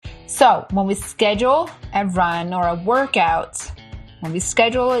So when we schedule a run or a workout, when we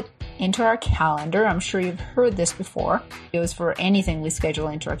schedule it into our calendar, I'm sure you've heard this before. It goes for anything we schedule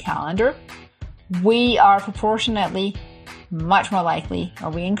into our calendar. We are proportionately much more likely, or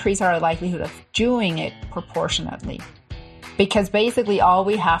we increase our likelihood of doing it proportionately. Because basically all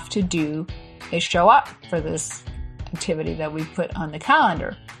we have to do is show up for this activity that we put on the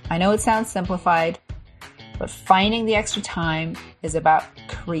calendar. I know it sounds simplified, but finding the extra time is about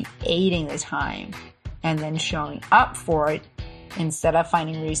creating the time and then showing up for it instead of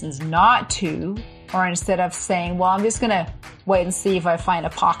finding reasons not to, or instead of saying, well, I'm just going to wait and see if I find a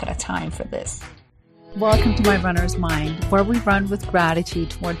pocket of time for this. Welcome to My Runner's Mind, where we run with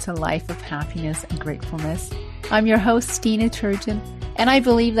gratitude towards a life of happiness and gratefulness. I'm your host, Stina Turgeon, and I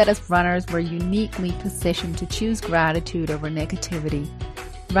believe that as runners, we're uniquely positioned to choose gratitude over negativity.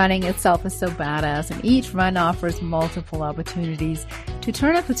 Running itself is so badass, and each run offers multiple opportunities to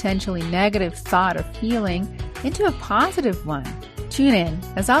turn a potentially negative thought or feeling into a positive one. Tune in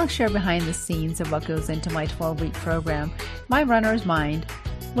as I'll share behind the scenes of what goes into my 12-week program, My Runner's Mind,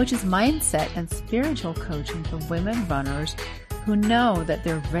 which is mindset and spiritual coaching for women runners who know that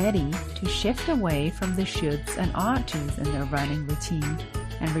they're ready to shift away from the shoulds and ought tos in their running routine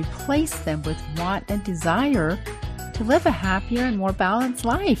and replace them with want and desire to live a happier and more balanced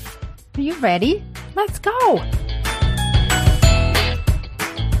life. Are you ready? Let's go!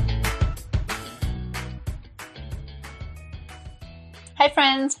 Hi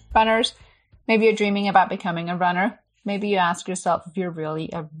friends, runners. Maybe you're dreaming about becoming a runner. Maybe you ask yourself if you're really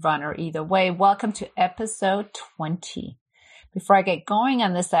a runner. Either way, welcome to episode 20. Before I get going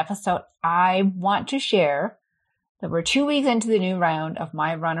on this episode, I want to share that we're 2 weeks into the new round of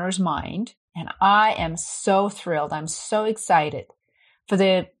My Runner's Mind. And I am so thrilled. I'm so excited for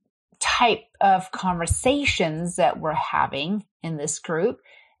the type of conversations that we're having in this group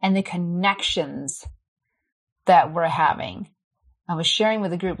and the connections that we're having. I was sharing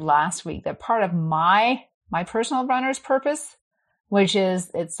with the group last week that part of my personal runner's purpose, which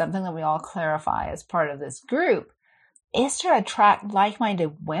is it's something that we all clarify as part of this group, is to attract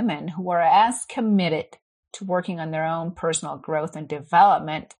like-minded women who are as committed to working on their own personal growth and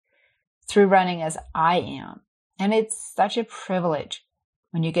development through running as I am. And it's such a privilege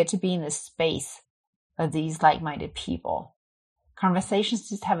when you get to be in the space of these like-minded people. Conversations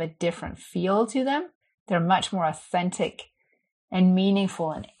just have a different feel to them. They're much more authentic and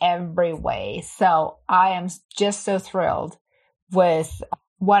meaningful in every way. So I am just so thrilled with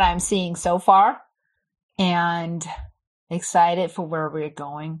what I'm seeing so far and excited for where we're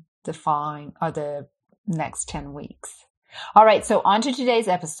going the next 10 weeks. All right, so on to today's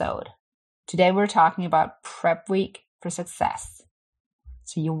episode. Today we're talking about prep week for success.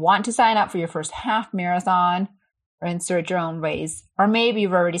 So you want to sign up for your first half marathon or insert your own race, or maybe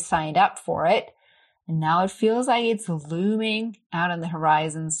you've already signed up for it. And now it feels like it's looming out on the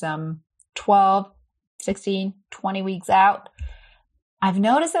horizon some 12, 16, 20 weeks out. I've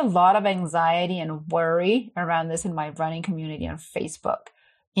noticed a lot of anxiety and worry around this in my running community on Facebook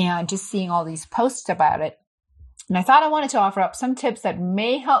and just seeing all these posts about it. And I thought I wanted to offer up some tips that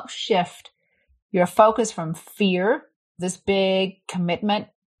may help shift your focus from fear, this big commitment,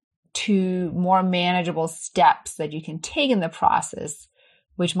 to more manageable steps that you can take in the process,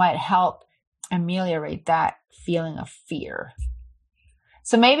 which might help ameliorate that feeling of fear.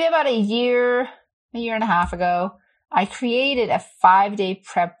 So maybe about a year and a half ago, I created a 5-day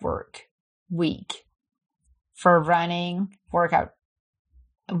prep work week for running / a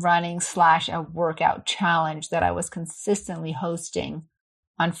workout challenge that I was consistently hosting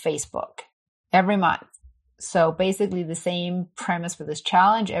on Facebook every month. So basically the same premise for this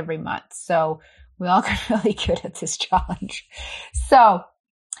challenge every month. So we all got really good at this challenge. So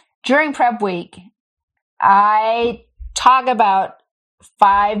during prep week, I talk about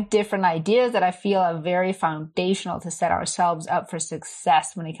 5 different ideas that I feel are very foundational to set ourselves up for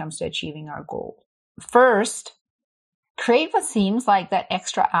success when it comes to achieving our goal. First, create what seems like that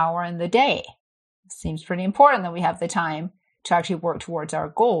extra hour in the day. It seems pretty important that we have the time to actually work towards our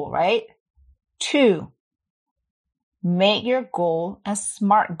goal, right? 2, make your goal a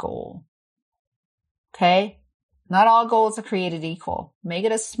SMART goal. Okay? Not all goals are created equal. Make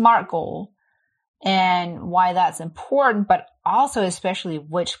it a SMART goal, and why that's important, but also especially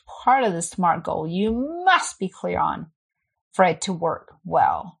which part of the SMART goal you must be clear on for it to work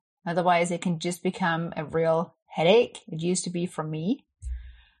well. Otherwise, it can just become a real headache. It used to be for me.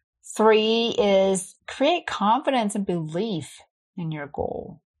 3 is create confidence and belief in your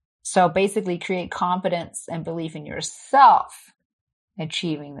goal. So basically create confidence and belief in yourself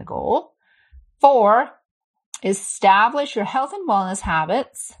achieving the goal. 4, establish your health and wellness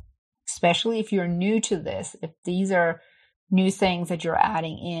habits especially if you're new to this, if these are new things that you're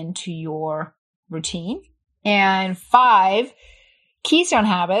adding into your routine. And 5, keystone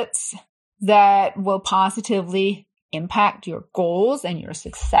habits that will positively impact your goals and your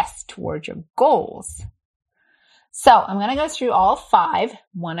success towards your goals. So I'm going to go through all 5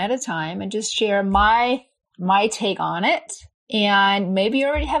 one at a time and just share my take on it. And maybe you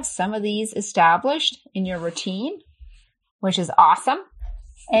already have some of these established in your routine, which is awesome.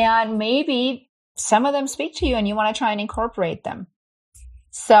 And maybe some of them speak to you and you want to try and incorporate them.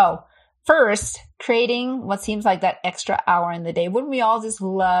 So first, creating what seems like that extra hour in the day. Wouldn't we all just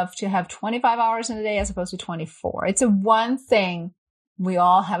love to have 25 hours in a day as opposed to 24? It's a one thing we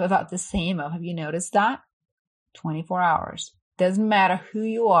all have about the same of. Have you noticed that? 24 hours. Doesn't matter who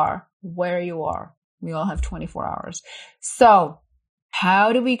you are, where you are. We all have 24 hours. So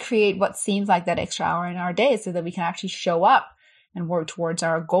how do we create what seems like that extra hour in our day so that we can actually show up and work towards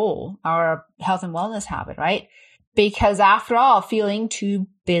our goal, our health and wellness habit, right? Because after all, feeling too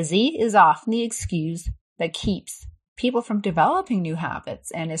busy is often the excuse that keeps people from developing new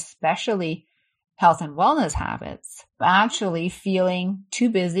habits, and especially health and wellness habits. Actually, feeling too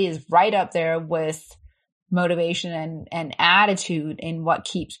busy is right up there with motivation and attitude in what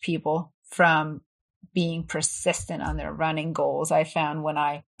keeps people from being persistent on their running goals. I found when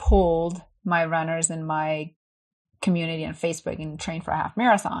I pulled my runners in my community on Facebook and trained for a half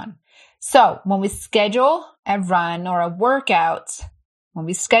marathon. So when we schedule a run or a workout, when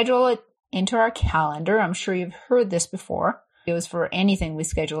we schedule it into our calendar, I'm sure you've heard this before. It was for anything we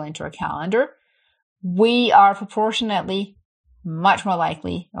schedule into our calendar. We are proportionately much more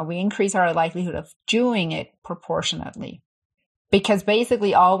likely, or we increase our likelihood of doing it proportionately. Because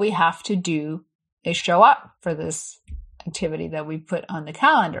basically all we have to do is show up for this activity that we put on the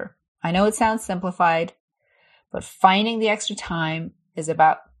calendar. I know it sounds simplified, but finding the extra time is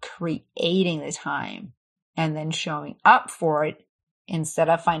about creating the time and then showing up for it instead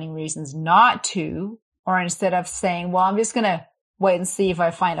of finding reasons not to, or instead of saying, well, I'm just going to wait and see if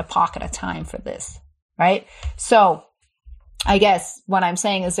I find a pocket of time for this, right? So I guess what I'm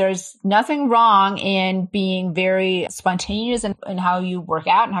saying is there's nothing wrong in being very spontaneous in how you work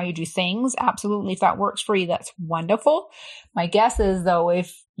out and how you do things. Absolutely. If that works for you, that's wonderful. My guess is though,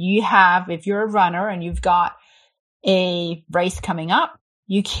 if you're a runner and you've got a race coming up,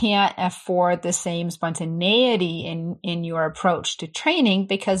 you can't afford the same spontaneity in your approach to training,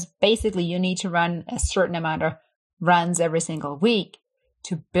 because basically you need to run a certain amount of runs every single week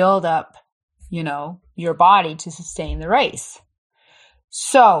to build up, your body to sustain the race.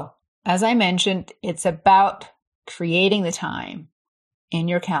 So, as I mentioned, it's about creating the time in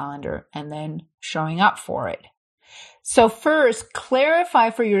your calendar and then showing up for it. So first, clarify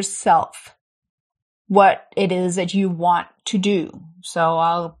for yourself what it is that you want to do. So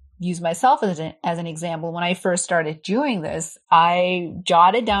I'll use myself as an example. When I first started doing this, I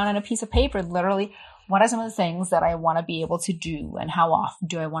jotted down on a piece of paper, literally, what are some of the things that I want to be able to do and how often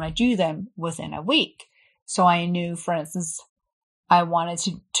do I want to do them within a week? So I knew, for instance, I wanted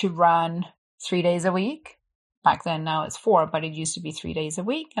to run 3 days a week. Back then, now it's 4, but it used to be 3 days a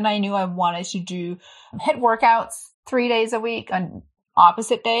week. And I knew I wanted to do HIIT workouts 3 days a week on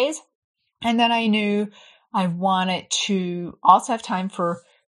opposite days. And then I knew I wanted to also have time for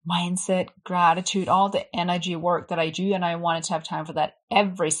mindset, gratitude, all the energy work that I do. And I wanted to have time for that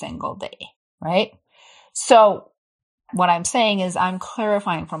every single day, right? So what I'm saying is I'm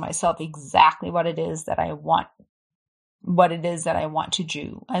clarifying for myself exactly what it is that I want to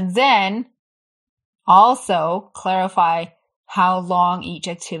do. And then also clarify how long each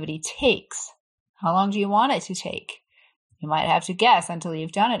activity takes. How long do you want it to take? You might have to guess until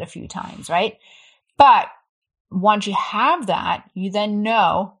you've done it a few times, right? But once you have that, you then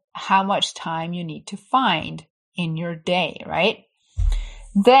know how much time you need to find in your day, right?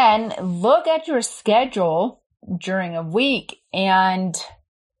 Then look at your schedule during a week and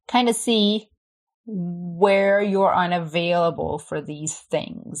kind of see where you're unavailable for these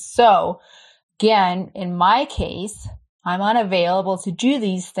things. So again, in my case, I'm unavailable to do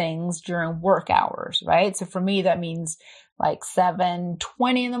these things during work hours, right? So for me, that means like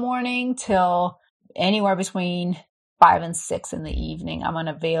 7:20 in the morning till anywhere between 5 and 6 in the evening. I'm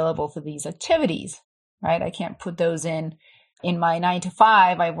unavailable for these activities, right? I can't put those in my 9 to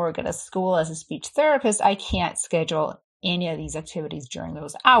 5. I work at a school as a speech therapist. I can't schedule any of these activities during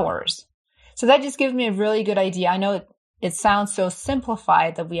those hours. So that just gives me a really good idea. I know it sounds so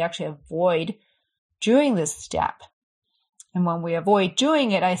simplified that we actually avoid doing this step. And when we avoid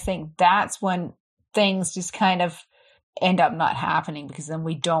doing it, I think that's when things just kind of end up not happening, because then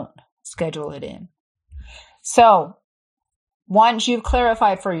we don't schedule it in. So once you've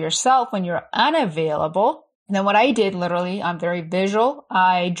clarified for yourself when you're unavailable, then what I did, literally, I'm very visual.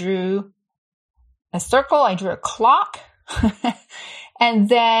 I drew a circle, I drew a clock, and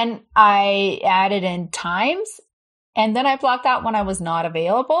then I added in times, and then I blocked out when I was not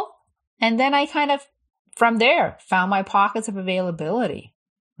available. And then I kind of, from there, found my pockets of availability,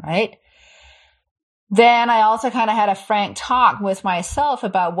 right? Then I also kind of had a frank talk with myself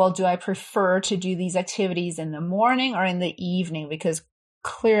about, well, do I prefer to do these activities in the morning or in the evening? Because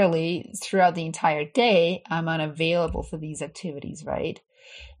clearly throughout the entire day, I'm unavailable for these activities, right?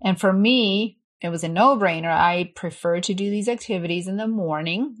 And for me, it was a no-brainer. I prefer to do these activities in the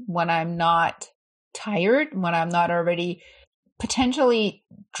morning when I'm not tired, when I'm not already potentially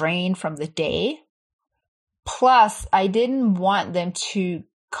drained from the day. Plus, I didn't want them to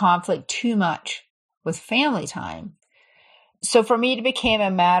conflict too much with family time. So for me, it became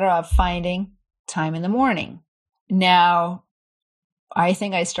a matter of finding time in the morning. Now, I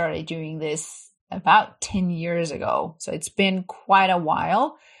think I started doing this about 10 years ago. So it's been quite a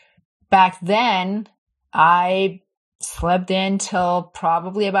while. Back then, I slept in till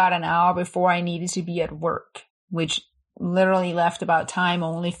probably about an hour before I needed to be at work, which literally left about time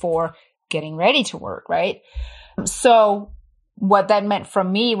only for getting ready to work, right? So what that meant for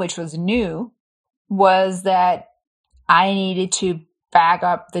me, which was new, was that I needed to back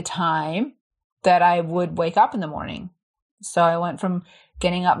up the time that I would wake up in the morning. So I went from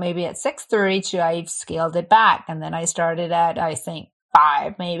getting up maybe at 6:30 to I've scaled it back. And then I started at, I think,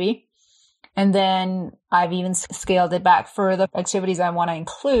 5 maybe. And then I've even scaled it back for the activities I want to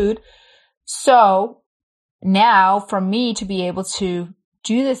include. So now for me to be able to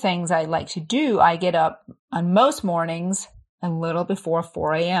do the things I like to do, I get up on most mornings a little before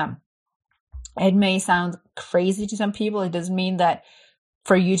 4 a.m. It may sound crazy to some people. It doesn't mean that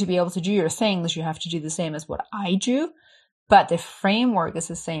for you to be able to do your things, you have to do the same as what I do. But the framework is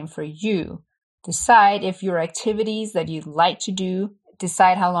the same for you. Decide if your activities that you'd like to do,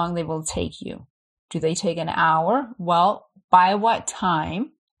 decide how long they will take you. Do they take an hour? Well, by what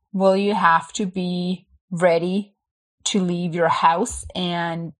time will you have to be ready to leave your house?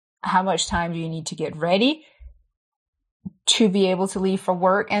 And how much time do you need to get ready to be able to leave for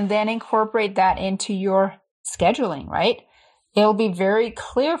work? And then incorporate that into your scheduling, right? It'll be very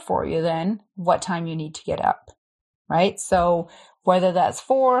clear for you then what time you need to get up, right? So whether that's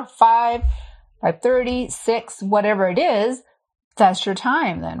 4, 5, 5:30, 6, whatever it is, that's your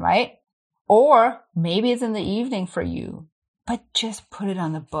time then, right? Or maybe it's in the evening for you, but just put it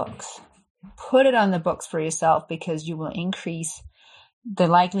on the books. Put it on the books for yourself, because you will increase the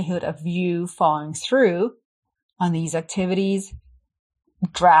likelihood of you following through on these activities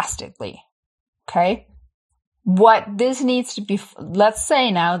drastically. Okay? What this needs to be, let's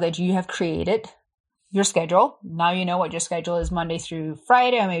say now that you have created your schedule. Now you know what your schedule is Monday through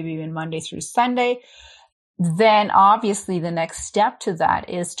Friday, or maybe even Monday through Sunday. Then obviously the next step to that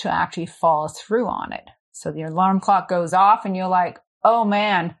is to actually follow through on it. So the alarm clock goes off and you're like, oh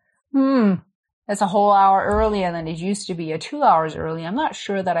man, that's a whole hour earlier than it used to be, or 2 hours early. I'm not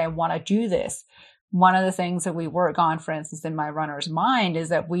sure that I want to do this. One of the things that we work on, for instance, in My Runner's Mind, is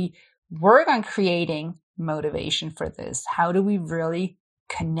that we work on creating motivation for this. How do we really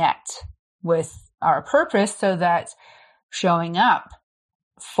connect with our purpose so that showing up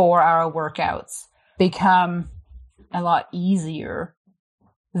for our workouts become a lot easier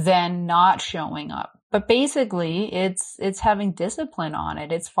than not showing up? But basically, it's having discipline on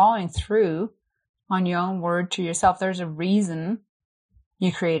it. It's following through on your own word to yourself. There's a reason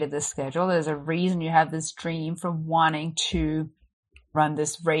you created this schedule. There's a reason you have this dream for wanting to run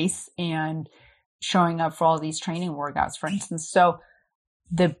this race and showing up for all these training workouts, for instance. So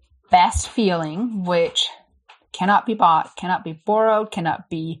the best feeling, which cannot be bought, cannot be borrowed, cannot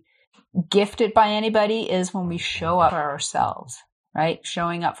be gifted by anybody, is when we show up for ourselves, right?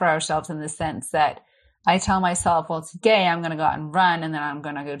 Showing up for ourselves in the sense that I tell myself, well, today I'm going to go out and run, and then I'm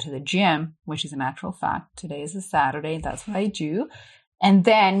going to go to the gym, which is an actual fact. Today is a Saturday. That's what I do. And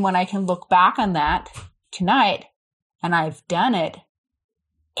then when I can look back on that tonight and I've done it,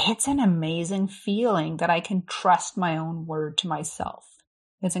 it's an amazing feeling that I can trust my own word to myself.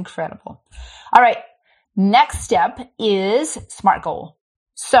 It's incredible. All right. Next step is SMART goal.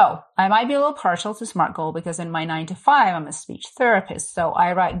 So I might be a little partial to SMART goal because in my 9 to 5, I'm a speech therapist. So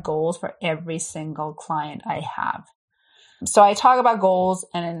I write goals for every single client I have. So I talk about goals,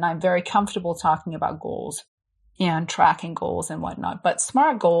 and I'm very comfortable talking about goals and tracking goals and whatnot. But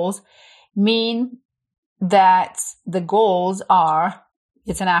SMART goals mean that the goals are,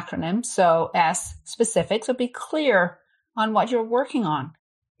 it's an acronym. So S, specific. So be clear on what you're working on,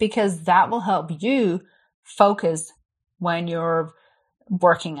 because that will help you focus when you're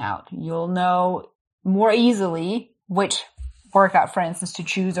working out. You'll know more easily which workout, for instance, to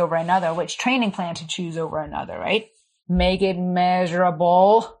choose over another, which training plan to choose over another, right? Make it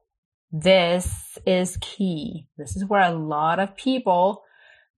measurable. This is key. This is what a lot of people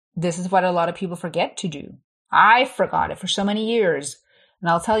forget to do. I forgot it for so many years. And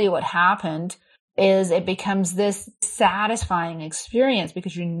I'll tell you what happened is it becomes this satisfying experience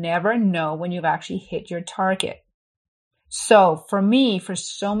because you never know when you've actually hit your target. So for me, for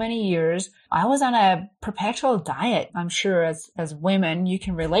so many years, I was on a perpetual diet. I'm sure as women, you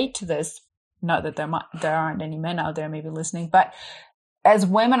can relate to this. Not that there aren't any men out there maybe listening, but as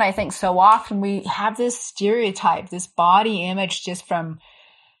women, I think so often we have this stereotype, this body image just from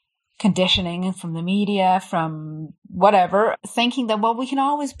conditioning and from the media, from whatever, thinking that, well, we can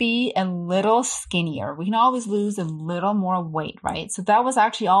always be a little skinnier. We can always lose a little more weight, right? So that was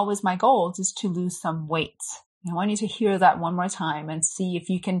actually always my goal, just to lose some weight. I want you to hear that one more time and see if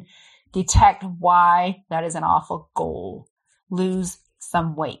you can detect why that is an awful goal. Lose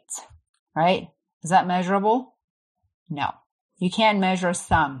some weight, right? Is that measurable? No. You can't measure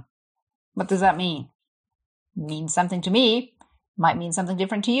some. What does that mean? It means something to me. Might mean something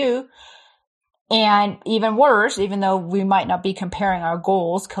different to you. And even worse, even though we might not be comparing our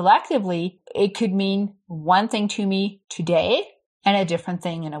goals collectively, it could mean one thing to me today and a different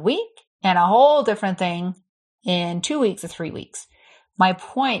thing in a week and a whole different thing in 2 weeks or 3 weeks. My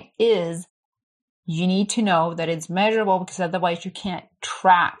point is you need to know that it's measurable because otherwise you can't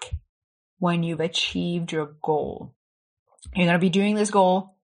track when you've achieved your goal. You're going to be doing this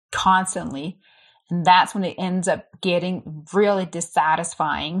goal constantly, and that's when it ends up getting really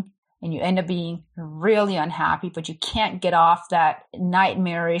dissatisfying and you end up being really unhappy, but you can't get off that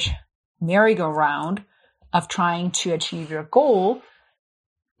nightmarish merry-go-round of trying to achieve your goal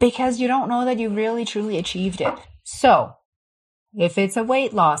because you don't know that you really truly achieved it. So if it's a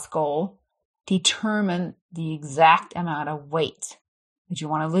weight loss goal, determine the exact amount of weight that you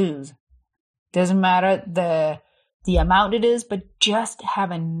want to lose. Doesn't matter the amount it is, but just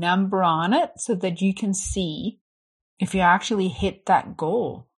have a number on it so that you can see if you actually hit that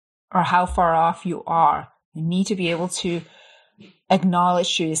goal or how far off you are. You need to be able to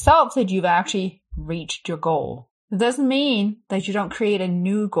acknowledge to yourself that you've actually reached your goal. It doesn't mean that you don't create a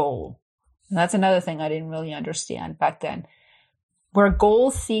new goal. And that's another thing I didn't really understand back then. We're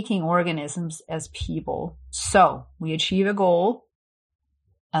goal-seeking organisms as people. So we achieve a goal.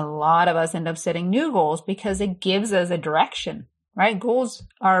 A lot of us end up setting new goals because it gives us a direction, right? Goals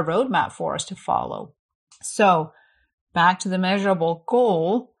are a roadmap for us to follow. So back to the measurable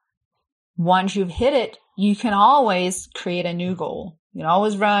goal. Once you've hit it, you can always create a new goal. You can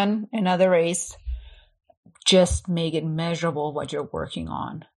always run another race. Just make it measurable what you're working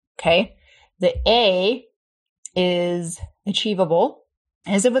on. Okay. The A is achievable.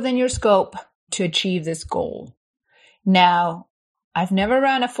 Is it within your scope to achieve this goal? Now, I've never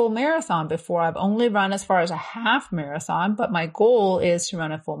run a full marathon before. I've only run as far as a half marathon, but my goal is to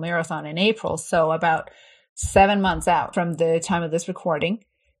run a full marathon in April. So about 7 months out from the time of this recording.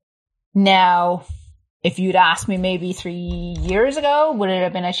 Now, if you'd asked me maybe 3 years ago, would it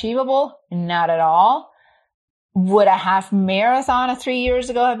have been achievable? Not at all. Would a half marathon of 3 years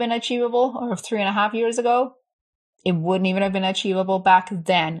ago have been achievable, or 3.5 years ago? It wouldn't even have been achievable back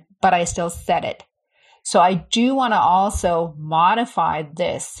then, but I still said it. So I do want to also modify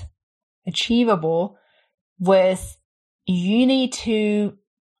this achievable with you need to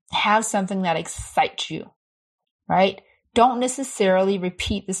have something that excites you, right? Don't necessarily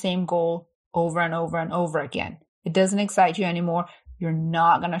repeat the same goal over and over and over again. It doesn't excite you anymore. You're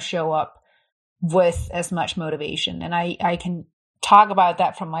not going to show up with as much motivation. And I can talk about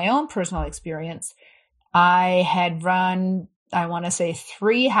that from my own personal experience. I had run, I want to say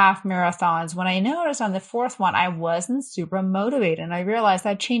 3 half marathons. When I noticed on the 4th one, I wasn't super motivated. And I realized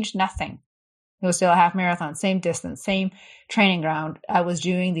that changed nothing. It was still a half marathon, same distance, same training ground. I was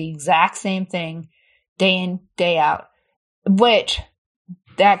doing the exact same thing day in, day out, which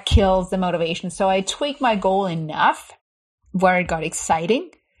that kills the motivation. So I tweaked my goal enough where it got exciting.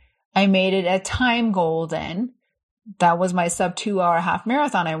 I made it a time goal then. That was my sub 2 hour half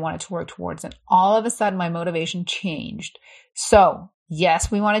marathon I wanted to work towards. And all of a sudden my motivation changed. So yes,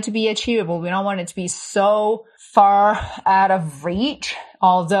 we want it to be achievable. We don't want it to be so far out of reach.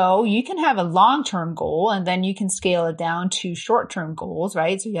 Although you can have a long-term goal and then you can scale it down to short-term goals,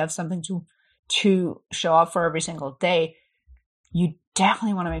 right? So you have something to show up for every single day. You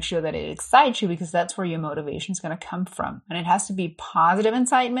definitely want to make sure that it excites you because that's where your motivation is going to come from. And it has to be positive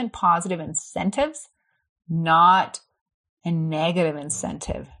incitement, positive incentives, not a negative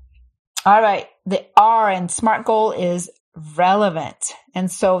incentive. All right. The R in SMART goal is relevant. And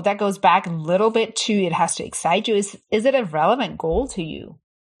so that goes back a little bit to it has to excite you. Is it a relevant goal to you?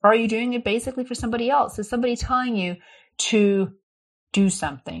 Or are you doing it basically for somebody else? Is somebody telling you to do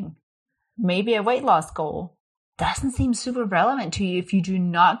something? Maybe a weight loss goal doesn't seem super relevant to you if you do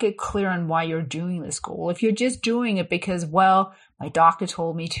not get clear on why you're doing this goal. If you're just doing it because, well, my doctor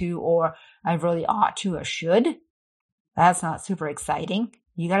told me to, or I really ought to or should, that's not super exciting.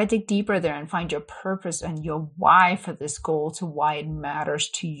 You got to dig deeper there and find your purpose and your why for this goal to why it matters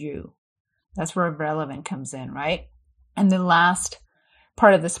to you. That's where relevant comes in, right? And the last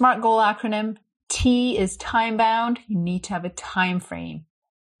part of the SMART goal acronym, T is time bound. You need to have a time frame,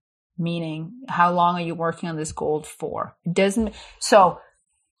 meaning how long are you working on this goal for? So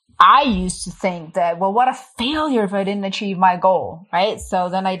I used to think that, well, what a failure if I didn't achieve my goal, right? So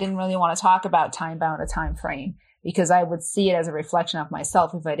then I didn't really want to talk about time bound or time frame because I would see it as a reflection of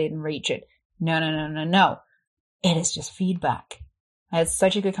myself if I didn't reach it. No. It is just feedback. I had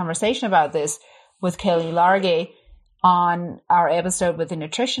such a good conversation about this with Kelly Largay on our episode with the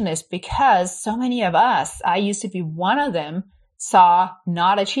nutritionist because so many of us, I used to be one of them, saw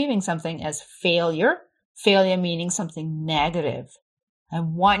not achieving something as failure meaning something negative. I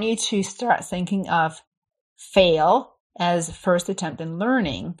want you to start thinking of fail as first attempt in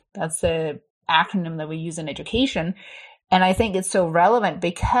learning. That's the acronym that we use in education. And I think it's so relevant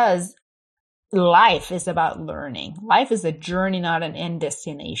because life is about learning. Life is a journey, not an end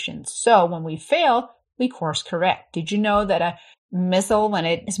destination. So when we fail, we course correct. Did you know that a missile, when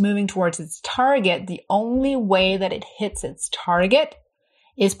it is moving towards its target, the only way that it hits its target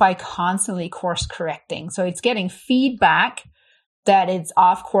is by constantly course correcting. So it's getting feedback that it's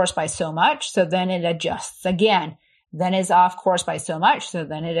off course by so much, so then it adjusts again. Then it's off course by so much, so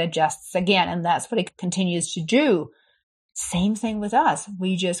then it adjusts again. And that's what it continues to do. Same thing with us.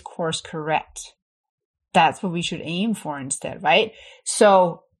 We just course correct. That's what we should aim for instead, right?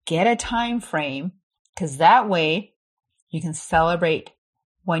 So get a time frame, because that way you can celebrate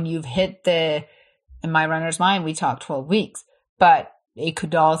when you've hit in my runner's mind, we talk 12 weeks, but it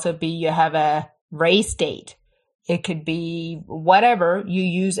could also be you have a race date. It could be whatever you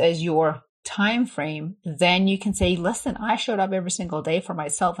use as your time frame. Then you can say, listen, I showed up every single day for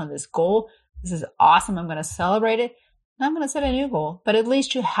myself on this goal. This is awesome. I'm going to celebrate it. And I'm going to set a new goal. But at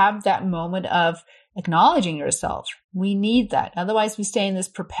least you have that moment of acknowledging yourself. We need that. Otherwise, we stay in this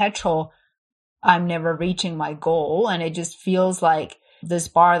perpetual, I'm never reaching my goal. And it just feels like this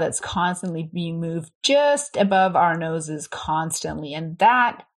bar that's constantly being moved just above our noses constantly. And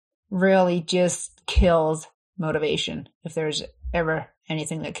that really just kills motivation, if there's ever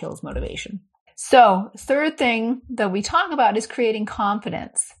anything that kills motivation. So, third thing that we talk about is creating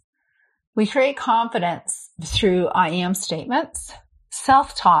confidence. We create confidence through I am statements.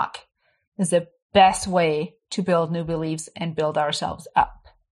 Self-talk is the best way to build new beliefs and build ourselves up.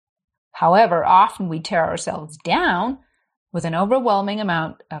 However, often we tear ourselves down with an overwhelming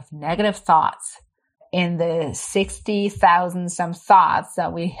amount of negative thoughts in the 60,000 some thoughts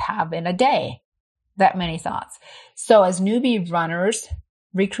that we have in a day. That many thoughts. So as newbie runners,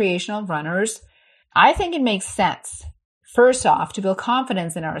 recreational runners, I think it makes sense, first off, to build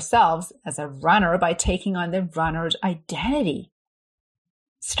confidence in ourselves as a runner by taking on the runner's identity.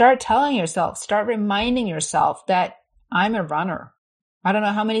 Start telling yourself, start reminding yourself that I'm a runner. I don't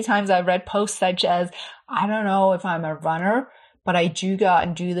know how many times I've read posts such as, I don't know if I'm a runner, but I do go out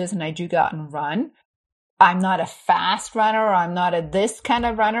and do this and I do go out and run. I'm not a fast runner, or I'm not a this kind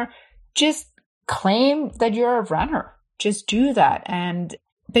of runner. Just claim that you're a runner. Just do that. And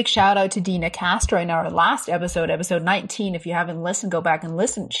big shout out to Dina Castro in our last episode 19. If you haven't listened, go back and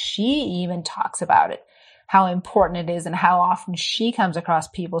listen. She even talks about it, how important it is and how often she comes across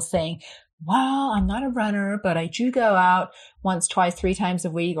people saying, well, I'm not a runner, but I do go out once, twice, 3 times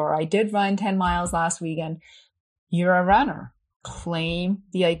a week, or I did run 10 miles last weekend. You're a runner. Claim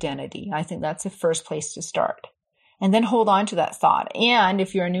the identity. I think that's the first place to start. And then hold on to that thought. And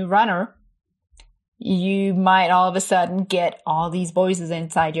if you're a new runner, you might all of a sudden get all these voices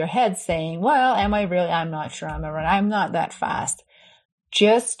inside your head saying, well, am I really? I'm not sure I'm a runner. I'm not that fast.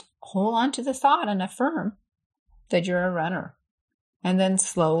 Just hold on to the thought and affirm that you're a runner. And then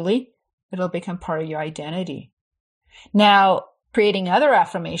slowly it'll become part of your identity. Now, creating other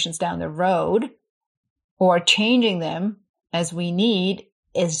affirmations down the road or changing them as we need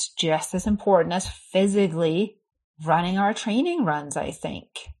is just as important as physically running our training runs, I think.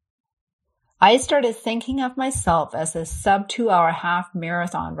 I started thinking of myself as a sub 2 hour half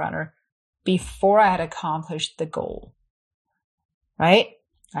marathon runner before I had accomplished the goal, right?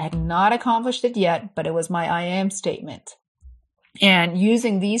 I had not accomplished it yet, but it was my I am statement. And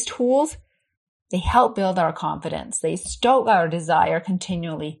using these tools, they help build our confidence. They stoke our desire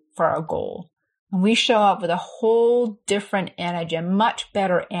continually for our goal. And we show up with a whole different energy, a much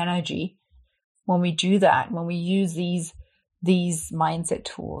better energy when we do that, when we use these mindset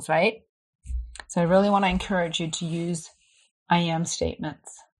tools, right? So I really want to encourage you to use I am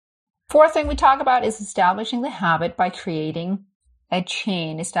statements. Fourth thing we talk about is establishing the habit by creating a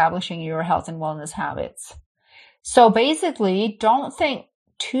chain, establishing your health and wellness habits. So basically, don't think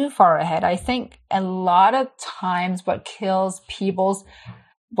too far ahead. I think a lot of times what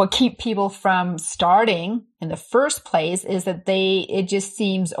keep people from starting in the first place is that it just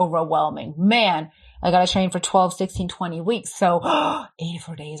seems overwhelming. Man, I got to train for 12, 16, 20 weeks. So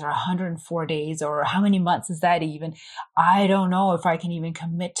 84 days or 104 days, or how many months is that even? I don't know if I can even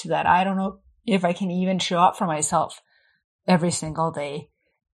commit to that. I don't know if I can even show up for myself every single day.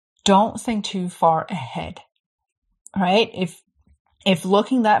 Don't think too far ahead, right? If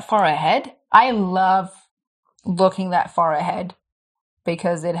looking that far ahead, I love looking that far ahead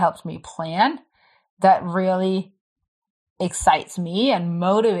because it helps me plan. That really excites me and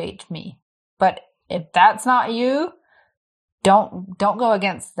motivates me. But if that's not you, don't go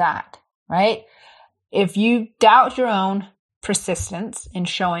against that, right? If you doubt your own persistence in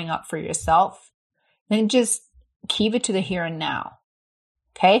showing up for yourself, then just keep it to the here and now.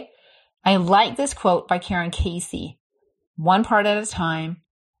 Okay? I like this quote by Karen Casey. One part at a time,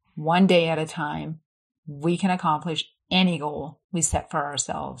 one day at a time, we can accomplish any goal we set for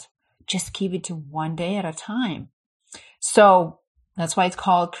ourselves. Just keep it to one day at a time. So that's why it's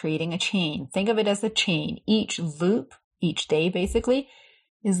called creating a chain. Think of it as a chain. Each loop, each day basically,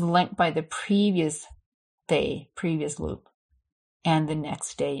 is linked by the previous loop, and the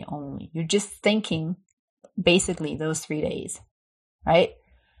next day only. You're just thinking basically those 3 days, right?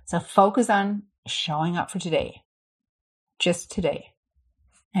 So focus on showing up for today, just today,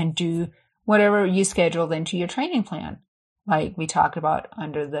 and do whatever you scheduled into your training plan, like we talked about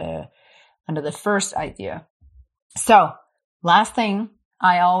under the first idea. So last thing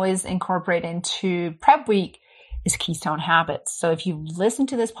I always incorporate into prep week is Keystone Habits. So if you've listened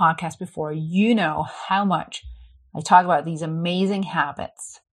to this podcast before, you know how much I talk about these amazing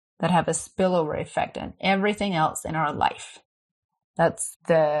habits that have a spillover effect on everything else in our life. That's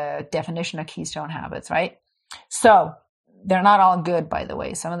the definition of Keystone Habits, right? So they're not all good, by the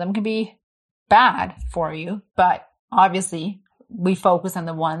way. Some of them can be bad for you, but obviously we focus on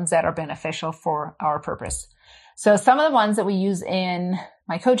the ones that are beneficial for our purpose. So some of the ones that we use in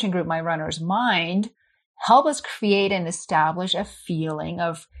my coaching group, My Runner's Mind, help us create and establish a feeling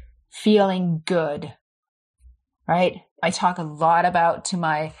of feeling good, right? I talk a lot about in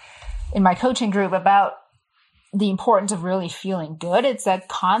my coaching group about the importance of really feeling good. It's a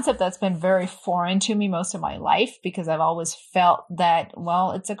concept that's been very foreign to me most of my life because I've always felt that,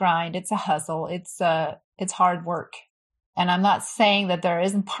 well, it's a grind, it's a hustle, it's hard work. And I'm not saying that there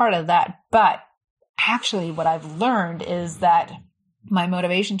isn't part of that, but actually what I've learned is that my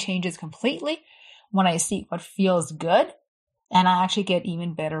motivation changes completely when I seek what feels good, and I actually get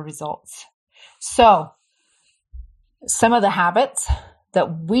even better results. So some of the habits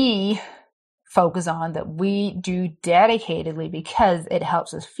that we focus on, that we do dedicatedly because it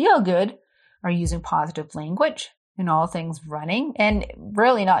helps us feel good, are using positive language in all things running, and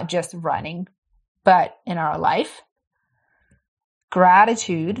really not just running, but in our life.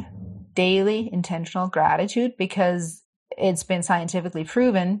 Gratitude, daily intentional gratitude, because it's been scientifically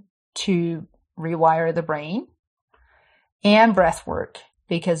proven to rewire the brain. And breath work,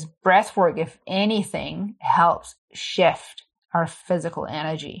 because breath work, if anything, helps shift our physical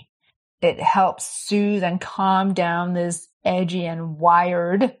energy. It helps soothe and calm down this edgy and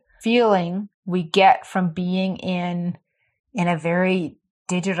wired feeling we get from being in a very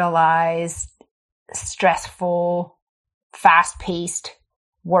digitalized, stressful, fast-paced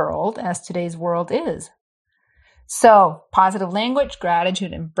world, as today's world is. So positive language,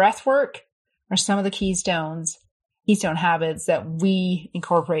 gratitude, and breath work are some of the keystone habits that we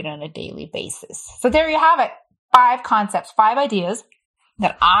incorporate on a daily basis. So there you have it. 5 concepts, 5 ideas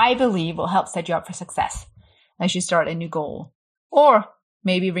that I believe will help set you up for success as you start a new goal, or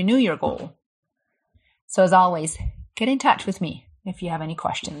maybe renew your goal. So as always, get in touch with me if you have any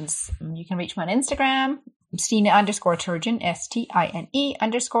questions. You can reach me on Instagram, Stine_Turgeon,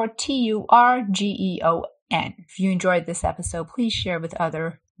 STINE_TURGEON. If you enjoyed this episode, please share with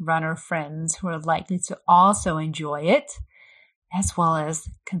other runner friends who are likely to also enjoy it, as well as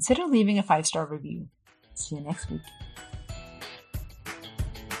consider leaving a 5-star review. See you next week.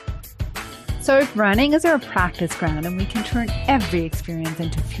 So if running is our practice ground and we can turn every experience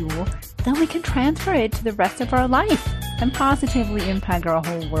into fuel, then we can transfer it to the rest of our life. and positively impact our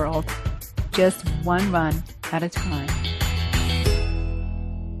whole world, just one run at a time.